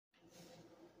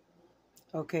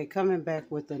Okay, coming back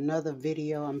with another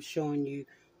video. I'm showing you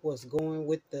what's going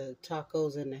with the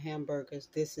tacos and the hamburgers.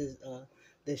 This is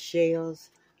the shells.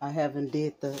 I haven't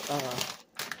did the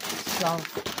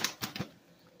soft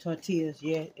tortillas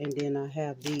yet, and then I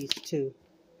have these two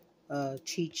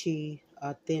Chi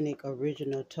authentic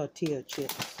original tortilla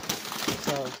chips.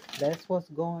 So that's what's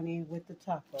going in with the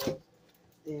tacos.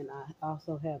 Then I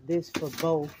also have this for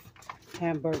both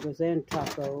hamburgers and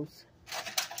tacos.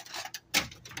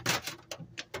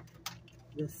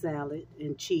 The salad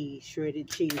and cheese, shredded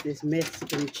cheese. This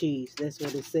Mexican cheese. That's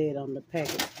what it said on the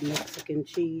packet. Mexican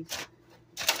cheese.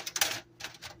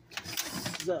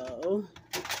 So,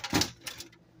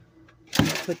 I'm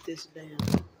gonna put this down.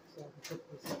 So I can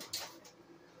put this up.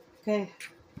 Okay.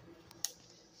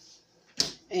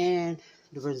 And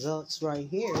the results right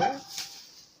here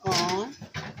on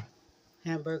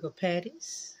hamburger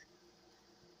patties,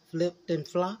 flipped and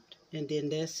flopped. And then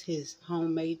that's his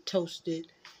homemade toasted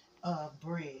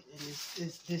bread. And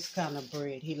it's this kind of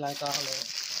bread. He like all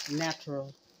the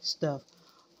natural stuff.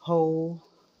 Whole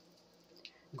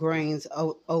grains,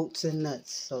 oats, and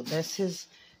nuts. So that's his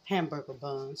hamburger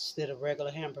buns instead of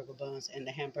regular hamburger buns and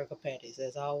the hamburger patties.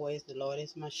 As always, the Lord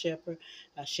is my shepherd.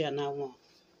 I shall not want.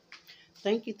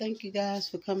 Thank you guys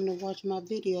for coming to watch my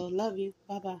video. Love you.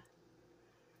 Bye-bye.